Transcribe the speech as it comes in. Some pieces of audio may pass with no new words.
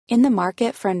In the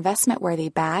market for investment-worthy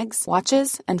bags,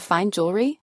 watches, and fine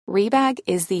jewelry, Rebag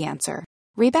is the answer.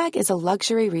 Rebag is a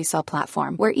luxury resale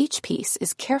platform where each piece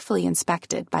is carefully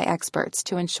inspected by experts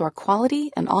to ensure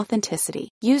quality and authenticity.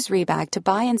 Use Rebag to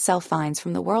buy and sell finds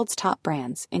from the world's top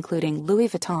brands, including Louis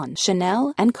Vuitton,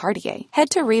 Chanel, and Cartier. Head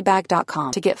to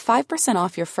Rebag.com to get 5%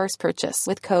 off your first purchase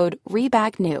with code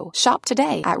REBAGNEW. Shop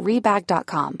today at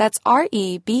Rebag.com. That's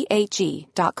REBAG.com.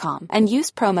 And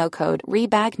use promo code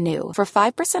REBAGNEW for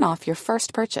 5% off your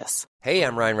first purchase. Hey,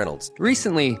 I'm Ryan Reynolds.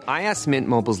 Recently, I asked Mint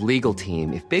Mobile's legal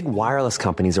team if big wireless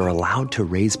companies are allowed to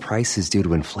raise prices due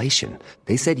to inflation.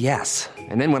 They said yes.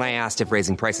 And then when I asked if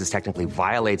raising prices technically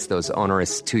violates those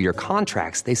onerous two-year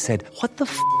contracts, they said, "What the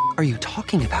f*** are you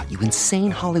talking about, you insane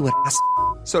Hollywood ass?"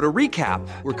 So to recap,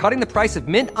 we're cutting the price of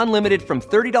Mint Unlimited from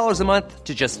 $30 a month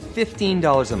to just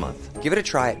 $15 a month. Give it a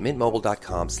try at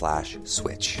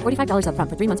mintmobile.com/switch. $45 up front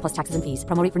for 3 months plus taxes and fees.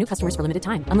 Promo rate for new customers for limited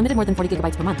time. Unlimited more than 40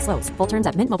 gigabytes per month. Slows full terms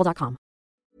at mintmobile.com.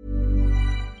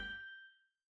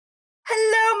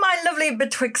 Hello, my lovely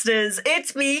betwixters.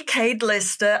 It's me, Kate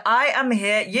Lister. I am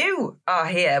here. You are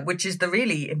here, which is the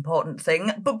really important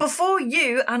thing. But before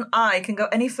you and I can go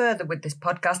any further with this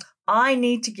podcast, I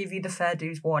need to give you the fair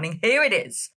dues warning. Here it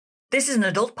is. This is an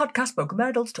adult podcast spoken by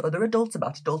adults to other adults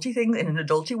about adulty things in an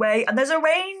adulty way. And there's a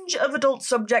range of adult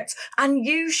subjects, and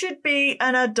you should be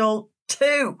an adult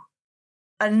too.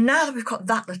 And now that we've got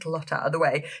that little lot out of the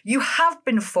way, you have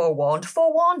been forewarned.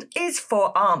 Forewarned is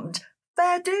forearmed.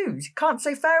 Fair dues. Can't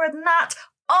say fairer than that.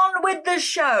 On with the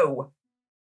show.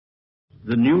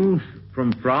 The news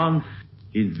from France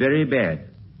is very bad,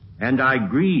 and I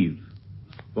grieve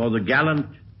for the gallant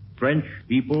French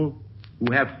people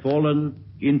who have fallen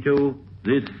into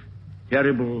this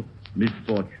terrible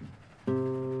misfortune.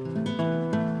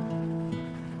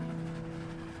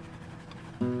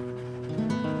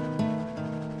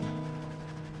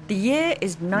 The year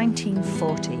is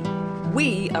 1940.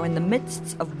 We are in the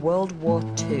midst of World War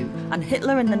II, and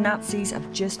Hitler and the Nazis have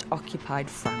just occupied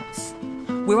France.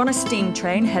 We're on a steam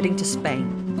train heading to Spain.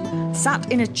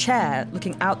 Sat in a chair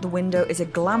looking out the window is a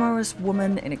glamorous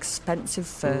woman in expensive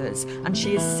furs, and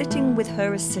she is sitting with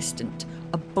her assistant,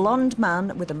 a blonde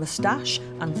man with a moustache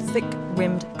and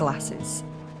thick-rimmed glasses.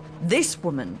 This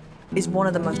woman is one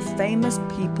of the most famous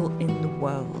people in the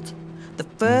world. The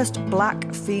first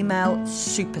black female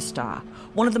superstar,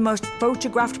 one of the most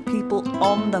photographed people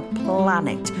on the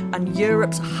planet, and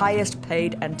Europe's highest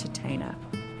paid entertainer.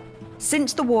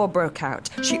 Since the war broke out,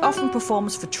 she often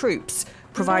performs for troops,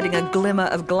 providing a glimmer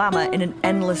of glamour in an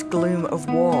endless gloom of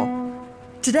war.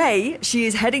 Today, she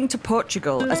is heading to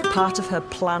Portugal as part of her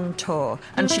planned tour,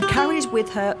 and she carries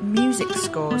with her music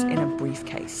scores in a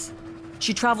briefcase.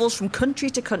 She travels from country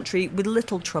to country with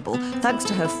little trouble, thanks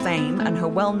to her fame and her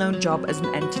well-known job as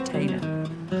an entertainer.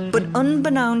 But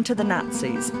unbeknown to the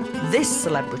Nazis, this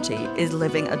celebrity is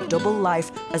living a double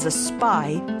life as a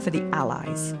spy for the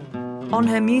Allies. On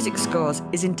her music scores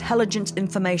is intelligence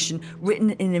information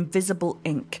written in invisible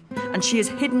ink, and she has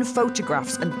hidden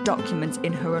photographs and documents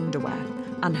in her underwear.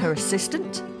 And her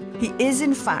assistant? He is,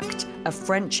 in fact, a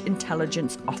French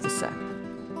intelligence officer.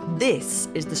 This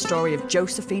is the story of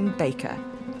Josephine Baker,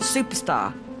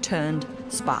 superstar turned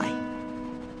spy.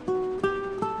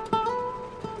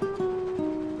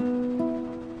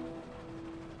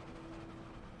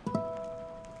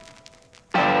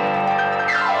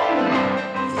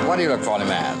 What do you look for in a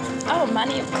man? Oh,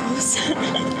 money, of course.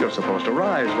 You're supposed to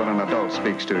rise when an adult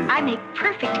speaks to you. I make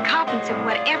perfect copies of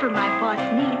whatever my boss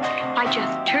needs by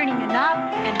just turning a knob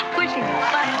and pushing a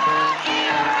button.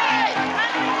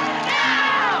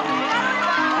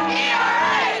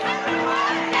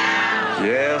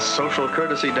 Yes, social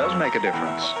courtesy does make a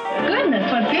difference.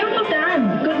 Goodness, what beautiful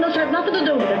diamonds. Goodness has nothing to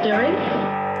do with it, dearie.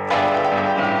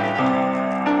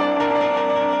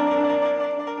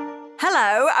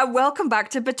 Hello, and welcome back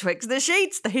to Betwixt the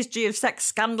Sheets, the history of sex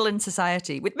scandal in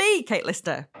society, with me, Kate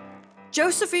Lister.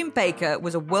 Josephine Baker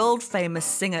was a world-famous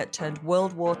singer turned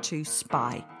World War II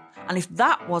spy. And if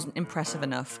that wasn't impressive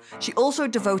enough, she also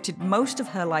devoted most of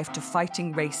her life to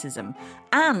fighting racism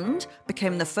and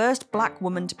became the first black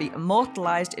woman to be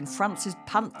immortalised in France's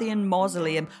Pantheon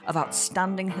mausoleum of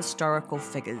outstanding historical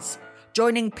figures,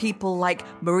 joining people like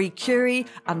Marie Curie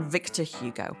and Victor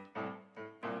Hugo.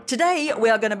 Today, we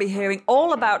are going to be hearing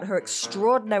all about her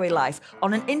extraordinary life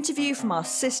on an interview from our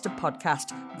sister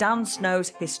podcast, Dan Snow's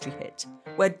History Hit,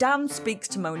 where Dan speaks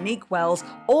to Monique Wells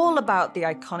all about the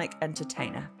iconic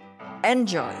entertainer.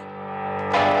 Enjoy.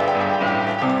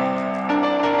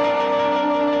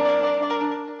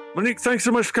 Monique, thanks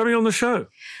so much for coming on the show.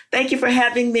 Thank you for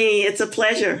having me. It's a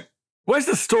pleasure. Where's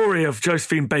the story of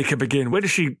Josephine Baker begin? Where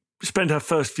did she spend her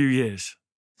first few years?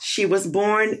 She was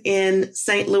born in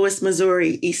St. Louis,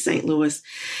 Missouri, East St. Louis.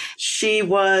 She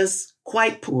was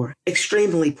quite poor,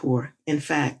 extremely poor, in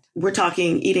fact. We're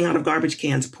talking eating out of garbage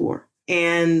cans poor.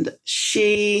 And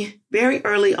she very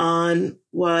early on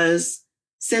was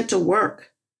sent to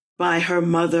work by her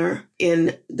mother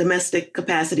in domestic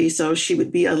capacity. So she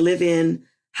would be a live-in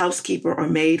housekeeper or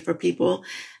maid for people.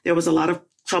 There was a lot of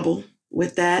trouble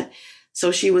with that.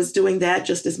 So she was doing that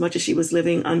just as much as she was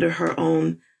living under her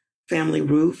own family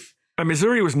roof. And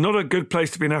Missouri was not a good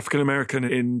place to be an African-American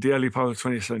in the early part of the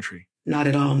 20th century. Not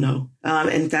at all, no.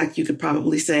 In fact, you could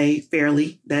probably say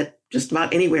fairly that just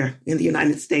about anywhere in the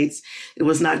United States, it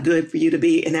was not good for you to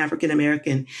be an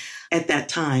African-American at that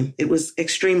time. It was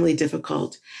extremely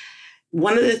difficult.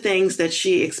 One of the things that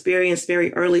she experienced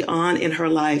very early on in her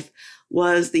life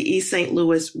was the East St.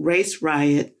 Louis race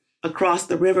riot across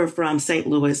the river from St.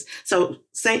 Louis. So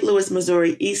St. Louis,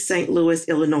 Missouri, East St. Louis,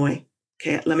 Illinois.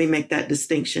 Okay, let me make that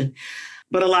distinction.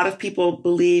 But a lot of people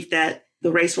believe that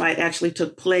the race riot actually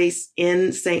took place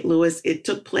in St. Louis. It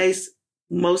took place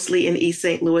mostly in East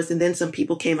St. Louis, and then some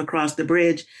people came across the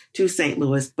bridge to St.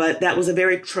 Louis. But that was a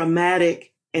very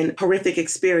traumatic and horrific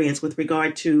experience with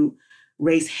regard to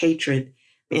race hatred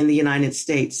in the United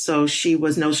States. So she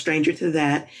was no stranger to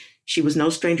that. She was no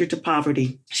stranger to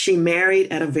poverty. She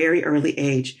married at a very early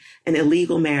age, an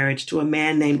illegal marriage to a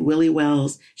man named Willie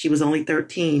Wells. She was only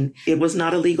 13. It was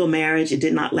not a legal marriage. It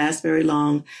did not last very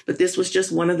long, but this was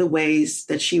just one of the ways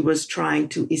that she was trying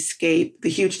to escape the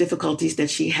huge difficulties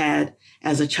that she had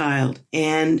as a child.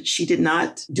 And she did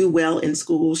not do well in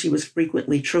school. She was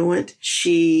frequently truant.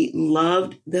 She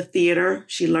loved the theater.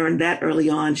 She learned that early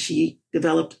on. She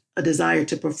developed a desire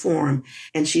to perform,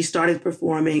 and she started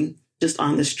performing just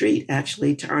on the street,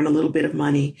 actually, to earn a little bit of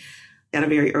money at a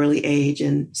very early age.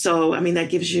 And so, I mean, that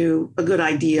gives you a good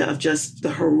idea of just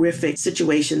the horrific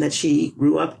situation that she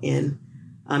grew up in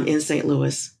St.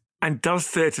 Louis. And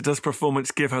does performance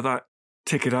give her that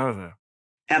ticket out of there?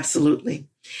 Absolutely.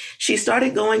 She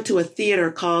started going to a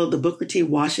theater called the Booker T.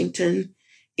 Washington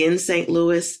in St.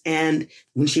 Louis. And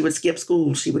when she would skip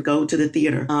school, she would go to the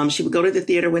theater. She would go to the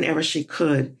theater whenever she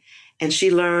could. And she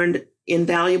learned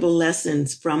invaluable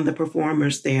lessons from the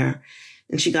performers there.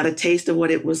 And she got a taste of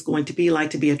what it was going to be like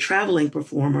to be a traveling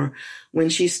performer when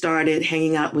she started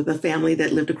hanging out with a family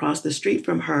that lived across the street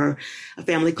from her, a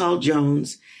family called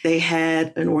Jones. They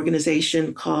had an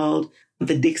organization called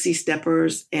the Dixie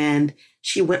Steppers, and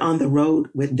she went on the road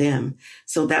with them.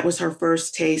 So that was her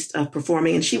first taste of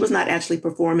performing. And she was not actually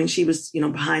performing. She was,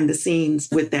 behind the scenes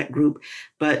with that group,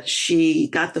 but she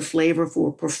got the flavor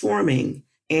for performing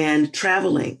and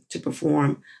traveling to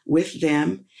perform with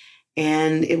them.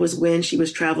 And it was when she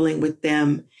was traveling with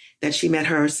them that she met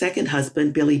her second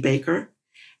husband, Billy Baker,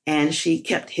 and she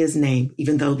kept his name,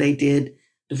 even though they did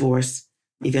divorce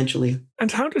eventually. And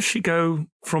how does she go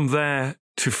from there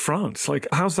to France? Like,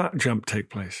 how's that jump take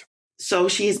place? So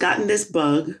she's gotten this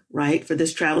bug, right, for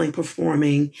this traveling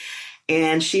performing,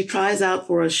 and she tries out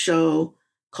for a show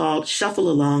called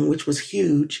Shuffle Along, which was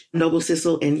huge, Noble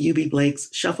Sissel and U.B. Blake's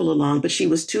Shuffle Along, but she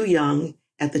was too young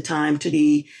at the time to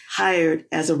be hired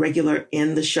as a regular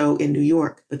in the show in New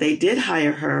York. But they did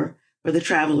hire her for the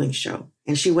traveling show,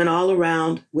 and she went all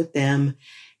around with them.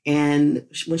 And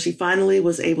when she finally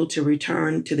was able to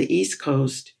return to the East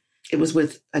Coast, it was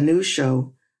with a new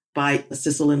show by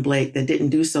Sissel and Blake that didn't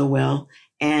do so well.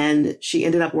 And she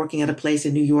ended up working at a place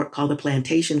in New York called the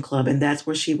Plantation Club, and that's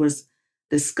where she was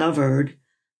discovered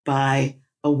by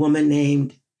a woman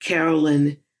named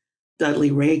Carolyn Dudley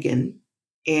Reagan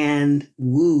and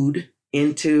wooed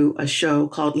into a show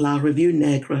called La Revue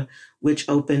Negre, which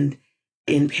opened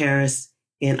in Paris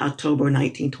in October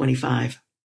 1925.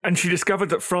 And she discovered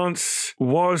that France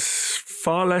was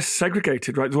far less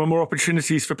segregated, right? There were more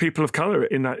opportunities for people of color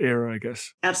in that era, I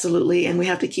guess. Absolutely. And we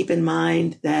have to keep in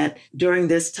mind that during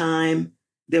this time,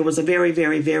 there was a very,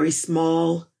 very, very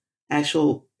small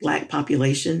actual Black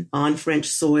population on French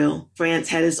soil. France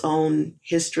had its own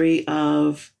history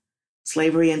of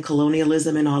slavery and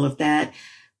colonialism and all of that.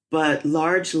 But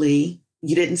largely,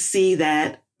 you didn't see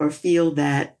that or feel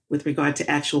that with regard to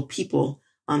actual people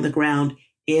on the ground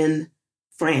in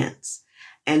France.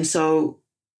 And so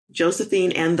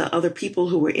Josephine and the other people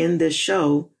who were in this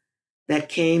show that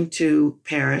came to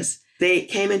Paris, they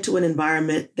came into an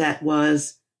environment that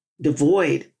was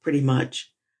devoid pretty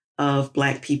much of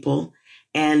Black people.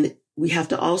 And we have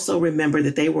to also remember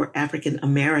that they were African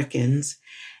Americans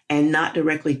and not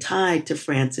directly tied to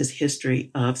France's history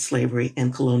of slavery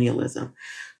and colonialism.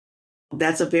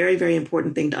 That's a very, very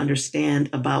important thing to understand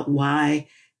about why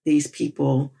these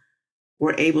people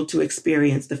were able to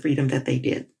experience the freedom that they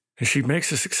did. And she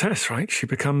makes a success, right? She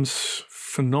becomes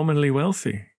phenomenally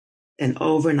wealthy. an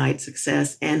overnight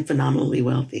success and phenomenally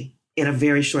wealthy in a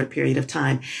very short period of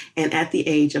time. And at the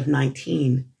age of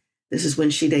 19, this is when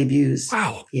she debuts.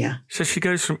 Wow. Yeah. So she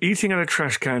goes from eating out of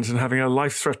trash cans and having her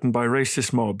life threatened by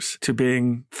racist mobs to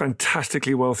being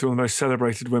fantastically wealthy, one of the most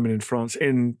celebrated women in France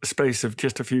in a space of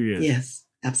just a few years. Yes,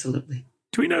 absolutely.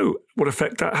 Do we know what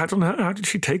effect that had on her? How did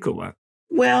she take all that?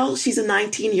 Well, she's a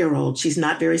 19-year-old. She's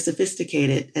not very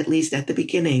sophisticated, at least at the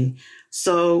beginning.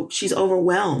 So she's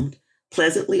overwhelmed,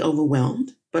 pleasantly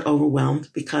overwhelmed, but overwhelmed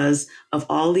because of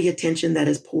all the attention that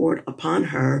is poured upon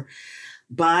her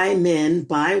by men,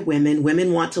 by women.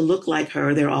 Women want to look like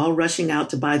her. They're all rushing out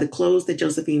to buy the clothes that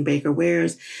Josephine Baker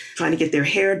wears, trying to get their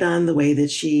hair done the way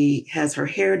that she has her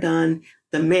hair done.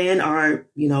 The men are,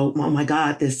 oh my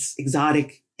God, this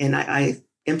exotic, and I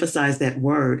emphasize that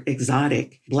word,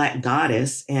 exotic, Black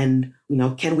goddess. And,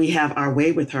 can we have our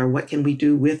way with her? What can we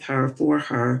do with her, for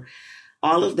her?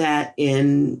 All of that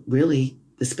in really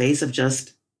the space of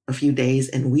just a few days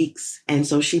and weeks. And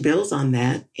so she builds on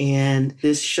that. And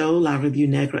this show, La Revue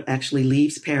Negre, actually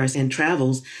leaves Paris and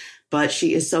travels. But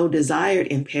she is so desired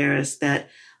in Paris that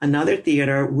another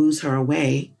theater woos her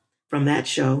away from that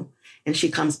show. And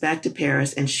she comes back to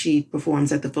Paris and she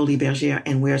performs at the Folies Bergère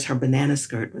and wears her banana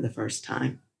skirt for the first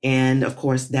time. And of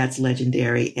course, that's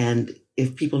legendary. And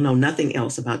if people know nothing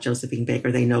else about Josephine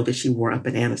Baker, they know that she wore a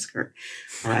banana skirt,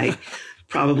 right?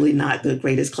 Probably not the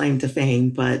greatest claim to fame,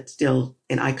 but still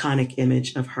an iconic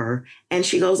image of her. And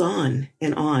she goes on,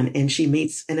 and she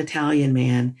meets an Italian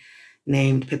man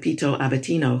named Pepito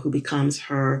Abatino, who becomes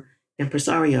her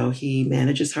impresario. He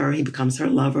manages her, he becomes her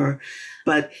lover,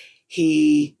 but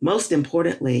he, most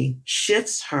importantly,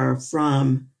 shifts her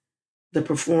from the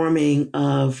performing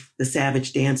of the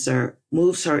savage dancer,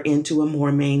 moves her into a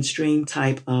more mainstream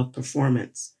type of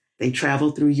performance. They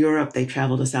travel through Europe, they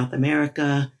travel to South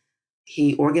America.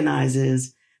 He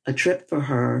organizes a trip for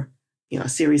her, a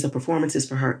series of performances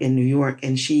for her in New York.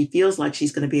 And she feels like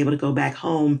she's going to be able to go back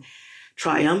home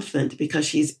triumphant because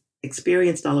she's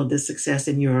experienced all of this success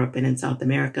in Europe and in South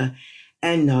America.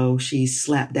 And no, she's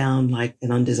slapped down like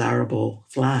an undesirable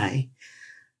fly.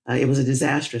 It was a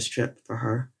disastrous trip for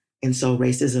her. And so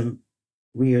racism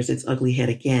rears its ugly head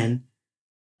again,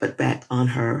 but back on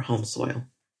her home soil.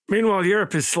 Meanwhile,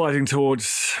 Europe is sliding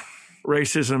towards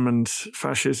racism and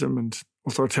fascism and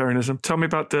authoritarianism. Tell me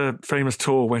about the famous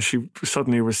tour when she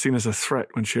suddenly was seen as a threat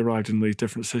when she arrived in these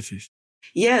different cities.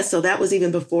 Yeah, so that was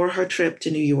even before her trip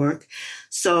to New York.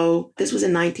 So this was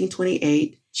in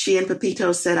 1928. She and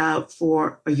Pepito set out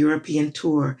for a European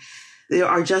tour. There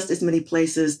are just as many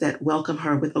places that welcome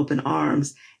her with open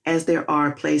arms as there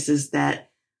are places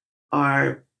that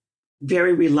are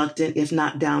very reluctant, if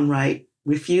not downright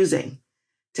refusing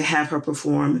to have her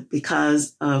perform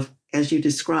because of, as you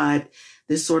described,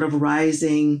 this sort of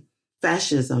rising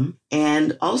fascism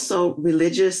and also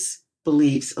religious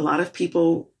beliefs. A lot of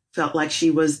people felt like she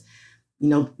was,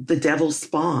 the devil's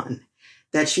spawn,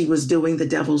 that she was doing the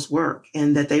devil's work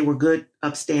and that they were good,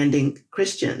 upstanding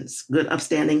Christians, good,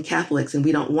 upstanding Catholics. And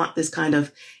we don't want this kind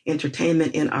of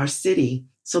entertainment in our city.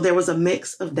 So there was a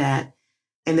mix of that.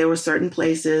 And there were certain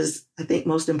places, I think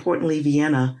most importantly,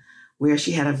 Vienna, where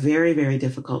she had a very, very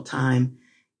difficult time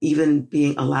even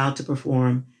being allowed to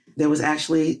perform. There was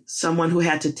actually someone who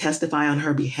had to testify on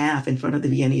her behalf in front of the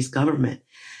Viennese government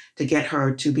to get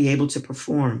her to be able to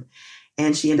perform.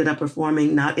 And she ended up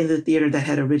performing not in the theater that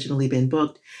had originally been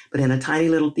booked, but in a tiny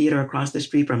little theater across the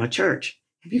street from a church,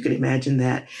 if you could imagine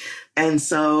that. And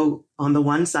so on the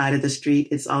one side of the street,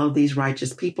 it's all of these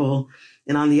righteous people.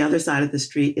 And on the other side of the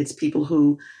street, it's people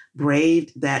who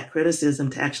braved that criticism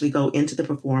to actually go into the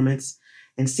performance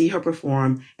and see her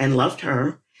perform and loved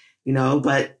her,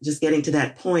 but just getting to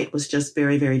that point was just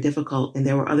very, very difficult. And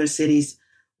there were other cities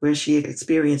where she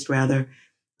experienced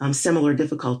similar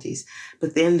difficulties.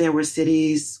 But then there were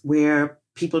cities where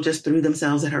people just threw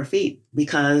themselves at her feet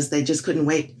because they just couldn't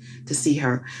wait to see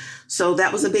her. So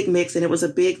that was a big mix. And it was a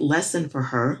big lesson for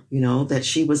her, that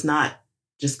she was not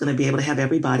just going to be able to have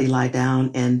everybody lie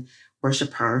down and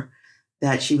worship her,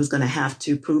 that she was going to have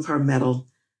to prove her mettle,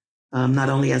 not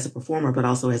only as a performer, but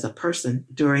also as a person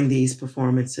during these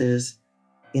performances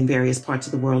in various parts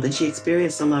of the world. And she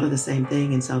experienced a lot of the same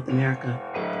thing in South America.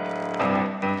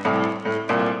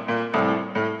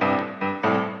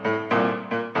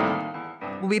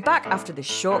 We'll be back after this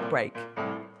short break.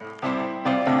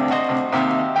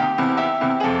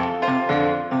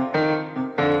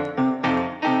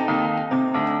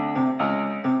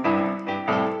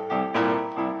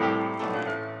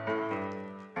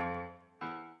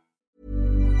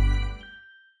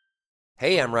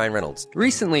 Hey, I'm Ryan Reynolds.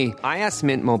 Recently, I asked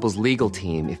Mint Mobile's legal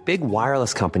team if big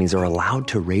wireless companies are allowed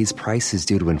to raise prices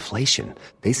due to inflation.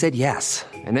 They said yes.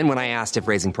 And then when I asked if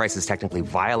raising prices technically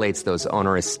violates those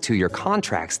onerous 2-year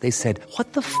contracts, they said,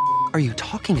 "What the f*** are you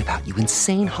talking about, you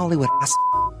insane Hollywood ass?"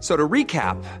 So to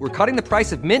recap, we're cutting the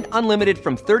price of Mint Unlimited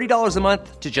from $30 a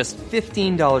month to just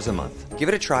 $15 a month. Give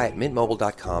it a try at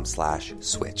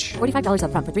mintmobile.com/switch. $45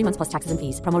 up front for 3 months plus taxes and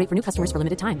fees. Promo rate for new customers for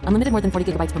limited time. Unlimited more than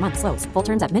 40 gigabytes per month. Slows full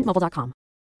terms at mintmobile.com.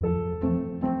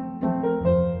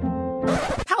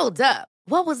 Hold up.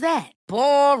 What was that?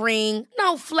 Boring.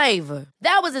 No flavor.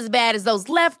 That was as bad as those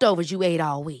leftovers you ate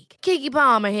all week. Keke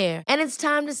Palmer here, and it's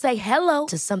time to say hello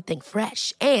to something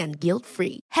fresh and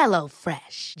guilt-free. Hello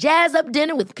Fresh. Jazz up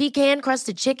dinner with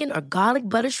pecan-crusted chicken or garlic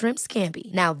butter shrimp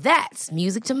scampi. Now that's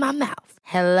music to my mouth.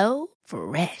 Hello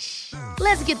Fresh.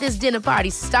 Let's get this dinner party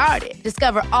started.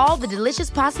 Discover all the delicious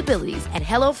possibilities at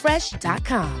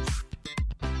hellofresh.com.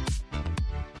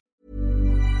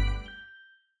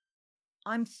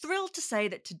 I'm thrilled to say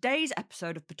that today's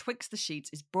episode of Betwixt the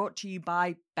Sheets is brought to you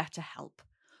by BetterHelp.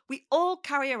 We all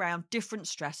carry around different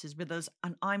stresses with us,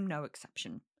 and I'm no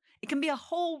exception. It can be a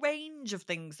whole range of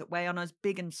things that weigh on us,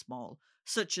 big and small,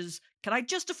 such as, can I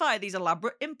justify these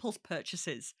elaborate impulse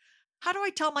purchases? How do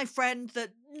I tell my friend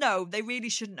that, no, they really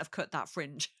shouldn't have cut that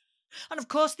fringe? And of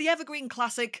course, the evergreen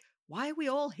classic, why are we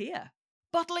all here?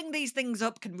 Bottling these things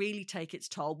up can really take its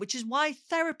toll, which is why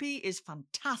therapy is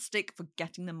fantastic for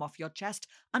getting them off your chest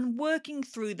and working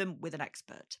through them with an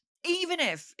expert. Even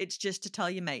if it's just to tell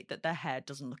your mate that their hair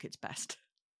doesn't look its best.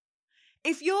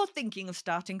 If you're thinking of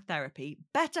starting therapy,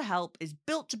 BetterHelp is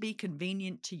built to be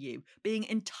convenient to you, being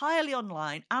entirely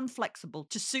online and flexible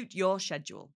to suit your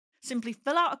schedule. Simply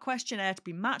fill out a questionnaire to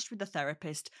be matched with a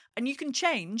therapist, and you can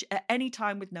change at any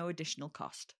time with no additional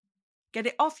cost. Get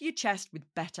it off your chest with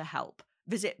BetterHelp.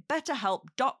 Visit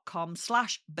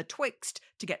betterhelp.com/betwixt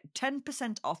to get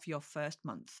 10% off your first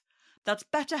month. That's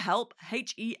BetterHelp,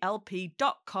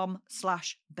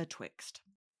 HELP.com/betwixt.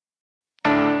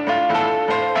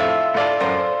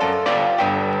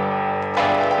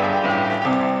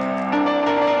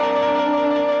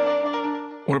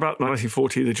 What about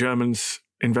 1940? The Germans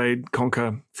invade,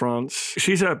 conquer France.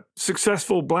 She's a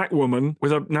successful black woman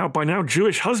with a by now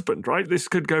Jewish husband, right? This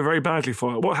could go very badly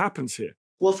for her. What happens here?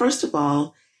 Well, first of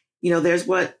all, there's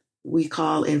what we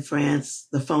call in France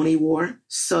the phony war.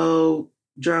 So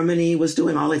Germany was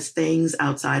doing all its things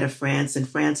outside of France, and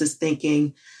France is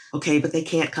thinking, okay, but they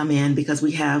can't come in because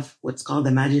we have what's called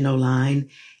the Maginot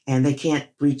Line, and they can't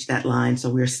breach that line,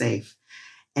 so we're safe.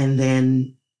 And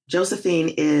then Josephine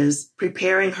is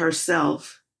preparing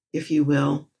herself, if you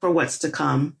will, for what's to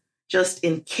come, just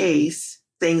in case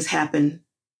things happen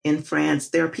in France.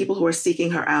 There are people who are seeking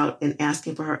her out and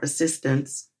asking for her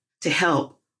assistance to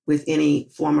help with any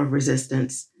form of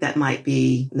resistance that might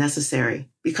be necessary.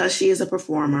 Because she is a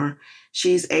performer,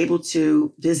 she's able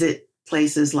to visit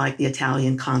places like the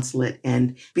Italian consulate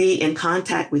and be in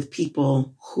contact with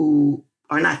people who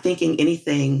are not thinking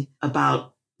anything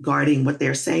about guarding what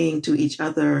they're saying to each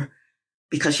other,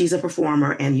 because she's a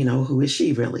performer and, who is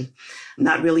she really?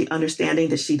 Not really understanding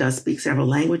that she does speak several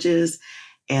languages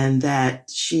and that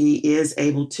she is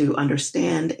able to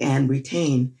understand and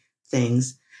retain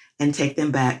things and take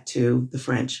them back to the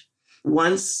French.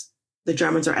 Once the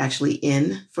Germans are actually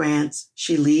in France,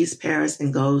 she leaves Paris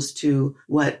and goes to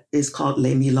what is called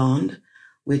Les Milandes,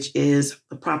 which is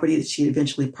a property that she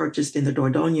eventually purchased in the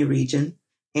Dordogne region.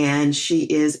 And she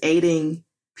is aiding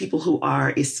people who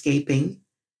are escaping,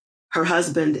 her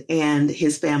husband and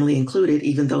his family included,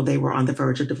 even though they were on the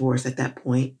verge of divorce at that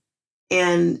point.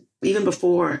 And even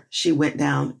before she went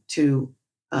down to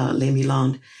Les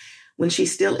Milandes, when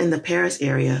she's still in the Paris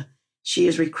area, she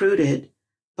is recruited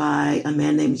by a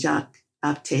man named Jacques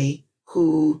Apté,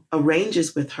 who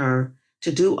arranges with her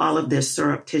to do all of this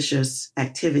surreptitious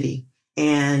activity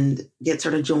and gets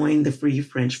her to join the Free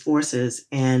French forces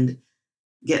and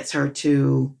gets her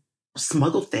to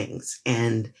smuggle things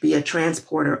and be a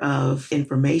transporter of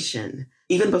information,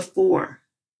 even before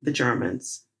the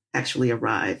Germans actually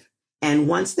arrive. And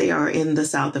once they are in the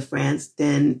south of France,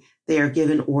 then they are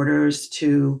given orders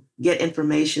to get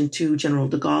information to General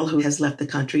de Gaulle, who has left the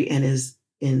country and is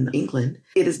in England.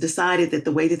 It is decided that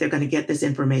the way that they're going to get this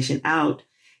information out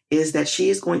is that she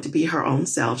is going to be her own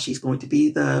self. She's going to be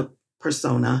the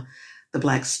persona, the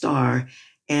Black Star.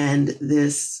 And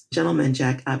this gentleman,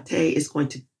 Jacques Apté, is going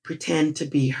to pretend to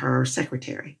be her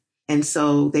secretary. And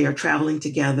so they are traveling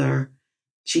together.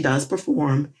 She does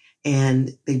perform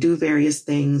and they do various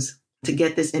things to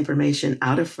get this information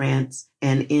out of France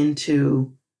and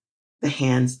into the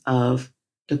hands of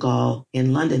de Gaulle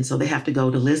in London. So they have to go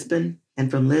to Lisbon and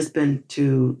from Lisbon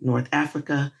to North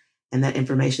Africa, and that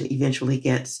information eventually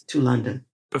gets to London.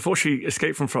 Before she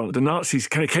escaped from France, the Nazis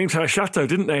kind of came to her chateau,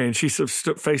 didn't they? And she sort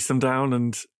of faced them down.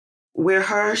 And where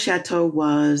her chateau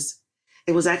was,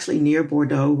 it was actually near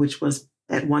Bordeaux, which was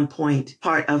at one point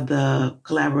part of the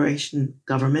collaboration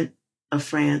government of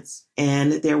France.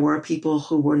 And there were people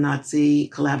who were Nazi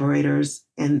collaborators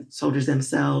and soldiers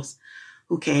themselves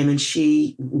who came, and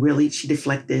she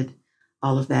deflected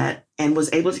all of that and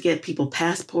was able to get people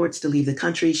passports to leave the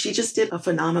country. She just did a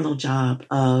phenomenal job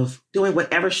of doing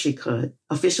whatever she could,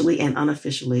 officially and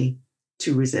unofficially,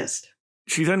 to resist.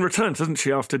 She then returns, doesn't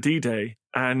she, after D-Day?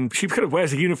 And she kind of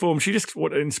wears a uniform.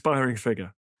 What an inspiring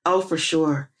figure. Oh, for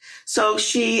sure. So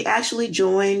she actually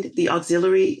joined the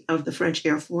auxiliary of the French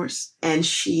Air Force, and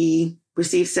she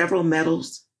received several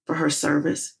medals for her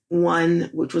service.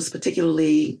 One, which was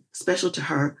particularly special to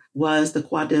her, was the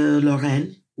Croix de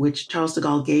Lorraine, which Charles de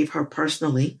Gaulle gave her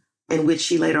personally, and which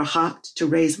she later hawked to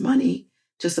raise money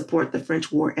to support the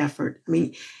French war effort. I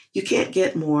mean, you can't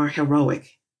get more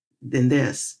heroic than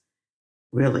this,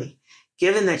 really.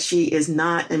 Given that she is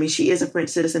she is a French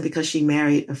citizen because she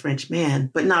married a French man,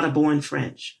 but not a born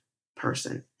French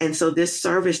person. And so this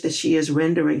service that she is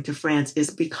rendering to France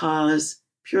is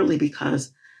purely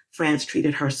because France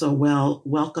treated her so well,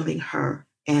 welcoming her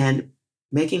and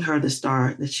making her the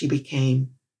star that she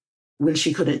became when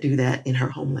she couldn't do that in her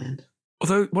homeland.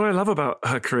 Although what I love about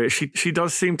her career, she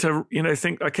does seem to,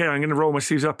 think, okay, I'm going to roll my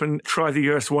sleeves up and try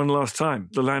the US one last time,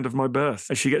 the land of my birth.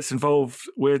 And she gets involved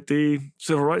with the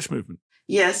civil rights movement.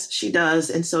 Yes, she does.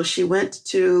 And so she went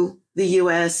to the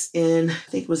US I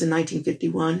think it was in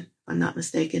 1951, if I'm not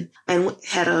mistaken, and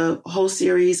had a whole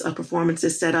series of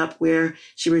performances set up where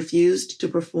she refused to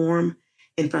perform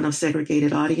in front of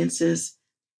segregated audiences.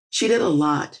 She did a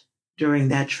lot during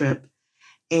that trip.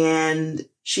 And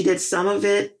she did some of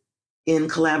it in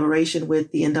collaboration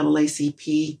with the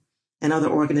NAACP and other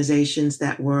organizations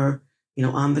that were,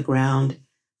 on the ground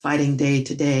fighting day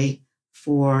to day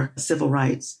for civil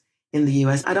rights in the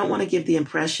U.S. I don't want to give the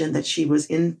impression that she was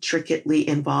intricately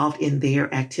involved in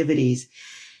their activities.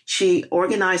 She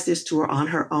organized this tour on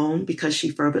her own because she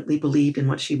fervently believed in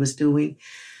what she was doing.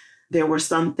 There were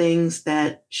some things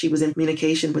that she was in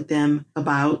communication with them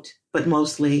about, but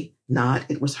mostly not.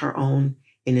 It was her own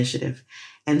initiative.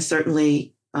 And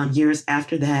certainly years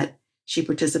after that, she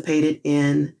participated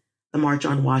in the March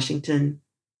on Washington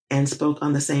and spoke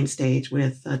on the same stage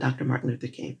with Dr. Martin Luther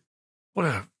King. What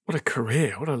a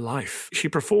career, what a life. She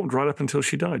performed right up until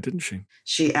she died, didn't she?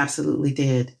 She absolutely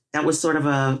did. That was sort of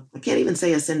I can't even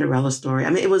say a Cinderella story. I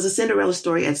mean, it was a Cinderella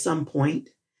story at some point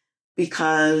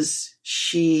because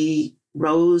she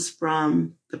rose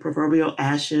from the proverbial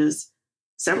ashes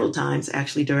several times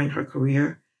actually during her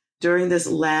career. During this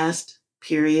last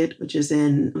period, which is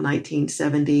in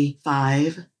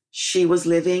 1975, she was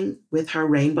living with her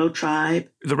Rainbow Tribe.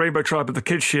 The Rainbow Tribe of the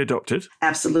kids she adopted?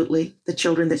 Absolutely. The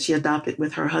children that she adopted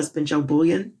with her husband, Joe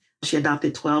Bullion. She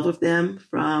adopted 12 of them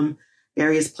from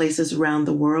various places around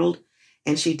the world.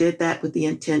 And she did that with the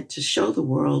intent to show the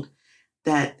world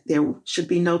that there should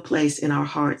be no place in our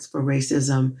hearts for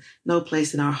racism, no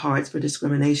place in our hearts for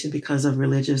discrimination because of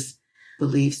religious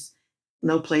beliefs,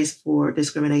 no place for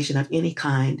discrimination of any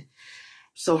kind.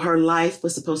 So her life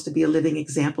was supposed to be a living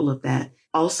example of that.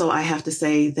 Also, I have to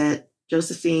say that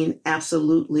Josephine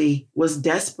absolutely was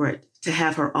desperate to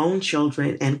have her own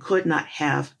children and could not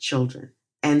have children.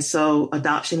 And so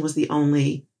adoption was the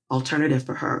only alternative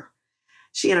for her.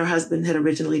 She and her husband had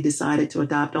originally decided to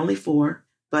adopt only 4,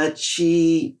 but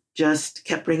she just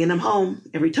kept bringing them home.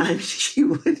 Every time she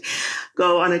would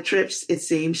go on a trip, it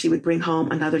seemed she would bring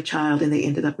home another child, and they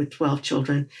ended up with 12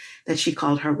 children that she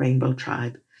called her Rainbow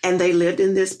Tribe. And they lived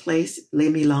in this place, Les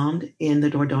Milandes, in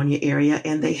the Dordogne area,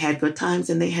 and they had good times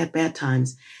and they had bad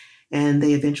times. And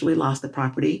they eventually lost the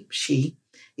property. She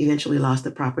eventually lost the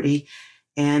property.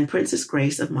 And Princess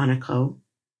Grace of Monaco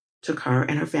took her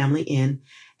and her family in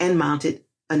and mounted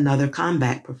another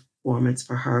comeback performance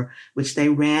for her, which they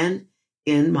ran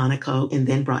in Monaco and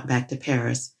then brought back to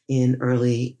Paris in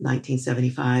early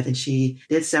 1975. And she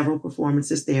did several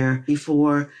performances there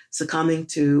before succumbing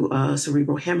to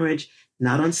cerebral hemorrhage.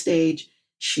 Not on stage.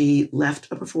 She left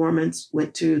a performance,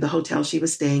 went to the hotel she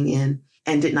was staying in,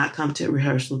 and did not come to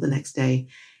rehearsal the next day.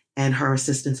 And her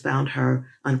assistants found her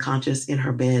unconscious in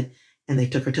her bed, and they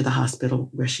took her to the hospital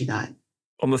where she died.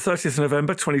 On the 30th of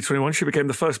November 2021, she became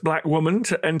the first Black woman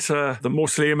to enter the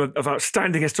Mausoleum of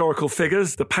Outstanding Historical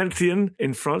Figures, the Pantheon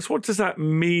in France. What does that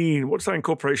mean? What does that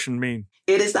incorporation mean?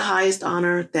 It is the highest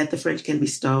honor that the French can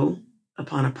bestow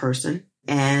upon a person.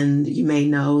 And you may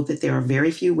know that there are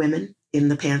very few women in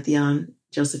the Pantheon.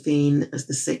 Josephine is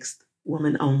the 6th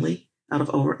woman only out of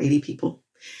over 80 people.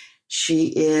 She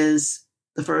is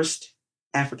the first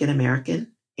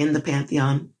African-American in the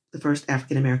Pantheon, the first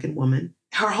African-American woman.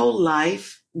 Her whole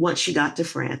life, once she got to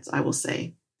France, I will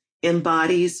say,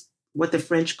 embodies what the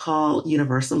French call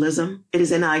universalism. It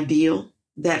is an ideal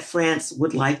that France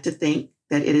would like to think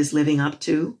that it is living up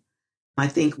to. I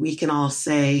think we can all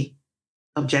say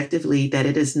objectively that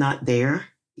it is not there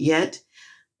yet,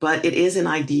 but it is an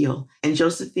ideal. And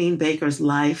Josephine Baker's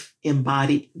life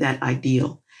embodied that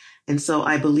ideal. And so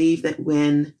I believe that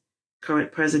when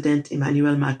current President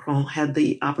Emmanuel Macron had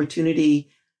the opportunity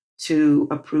to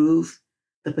approve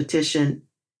the petition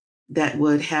that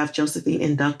would have Josephine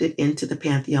inducted into the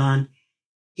Pantheon,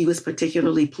 he was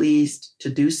particularly pleased to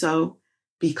do so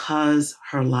because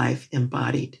her life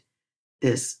embodied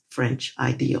this French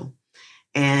ideal.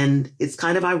 And it's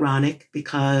kind of ironic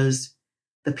because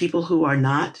the people who are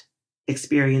not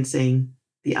experiencing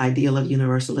the ideal of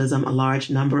universalism, a large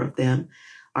number of them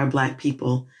are Black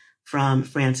people from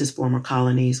France's former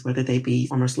colonies, whether they be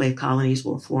former slave colonies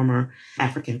or former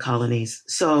African colonies.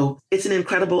 So it's an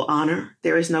incredible honor.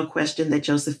 There is no question that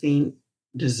Josephine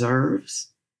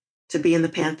deserves to be in the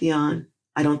Pantheon.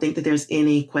 I don't think that there's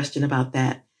any question about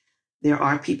that. There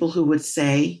are people who would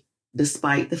say,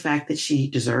 despite the fact that she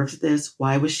deserves this,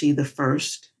 why was she the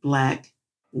first Black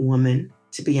woman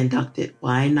to be inducted?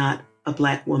 Why not a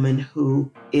Black woman who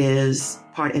is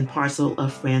part and parcel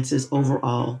of France's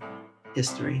overall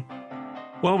history?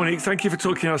 Well, Monique, thank you for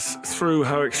talking us through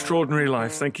her extraordinary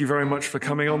life. Thank you very much for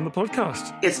coming on the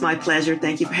podcast. It's my pleasure.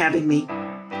 Thank you for having me.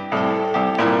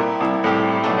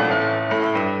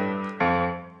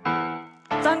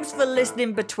 Thanks for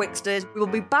listening, Betwixters. We will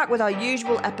be back with our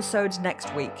usual episodes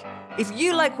next week. If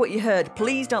you like what you heard,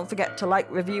 please don't forget to like,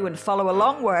 review, and follow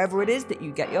along wherever it is that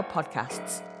you get your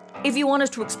podcasts. If you want us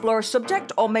to explore a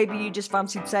subject, or maybe you just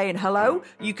fancied saying hello,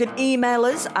 you can email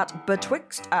us at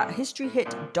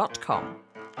betwixt@historyhit.com.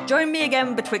 Join me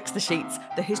again betwixt the sheets,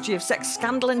 the history of sex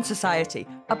scandal in society,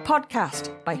 a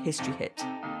podcast by History Hit.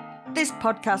 This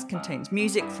podcast contains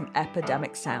music from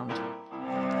Epidemic Sound.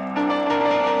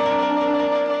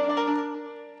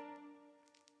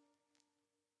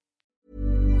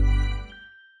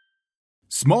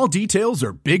 Small details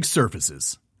are big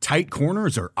surfaces. Tight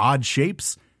corners are odd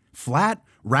shapes. Flat,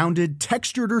 rounded,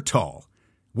 textured, or tall.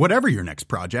 Whatever your next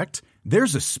project,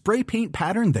 there's a spray paint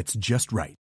pattern that's just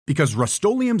right. Because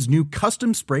Rust-Oleum's new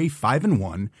Custom Spray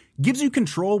 5-in-1 gives you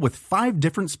control with 5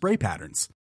 different spray patterns.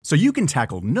 So you can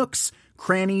tackle nooks,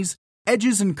 crannies,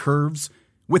 edges, and curves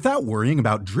without worrying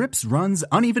about drips, runs,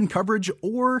 uneven coverage,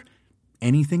 or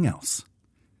anything else.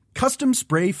 Custom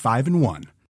Spray 5-in-1.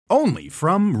 Only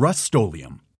from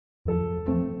Rust-Oleum.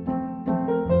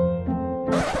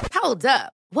 Hold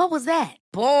up. What was that?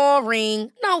 Boring.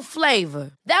 No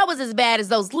flavor. That was as bad as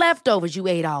those leftovers you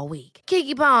ate all week.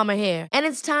 Keke Palmer here, and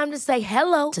it's time to say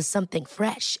hello to something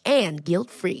fresh and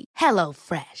guilt-free. Hello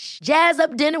Fresh. Jazz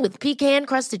up dinner with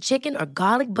pecan-crusted chicken or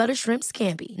garlic butter shrimp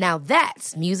scampi. Now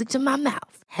that's music to my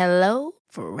mouth. Hello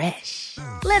Fresh.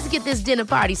 Let's get this dinner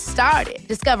party started.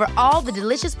 Discover all the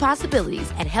delicious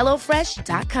possibilities at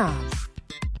HelloFresh.com.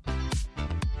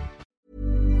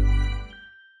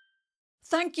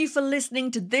 Thank you for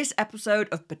listening to this episode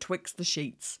of Betwixt the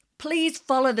Sheets. Please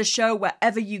follow the show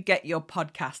wherever you get your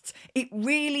podcasts. It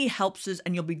really helps us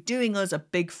and you'll be doing us a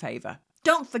big favour.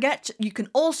 Don't forget, you can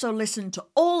also listen to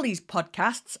all these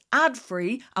podcasts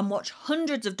ad-free and watch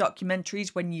hundreds of documentaries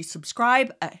when you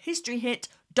subscribe at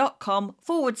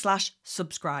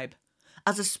historyhit.com/subscribe.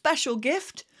 As a special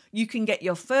gift, you can get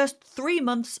your first 3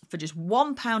 months for just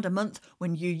 £1 a month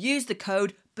when you use the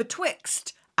code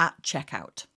BETWIXT at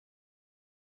checkout.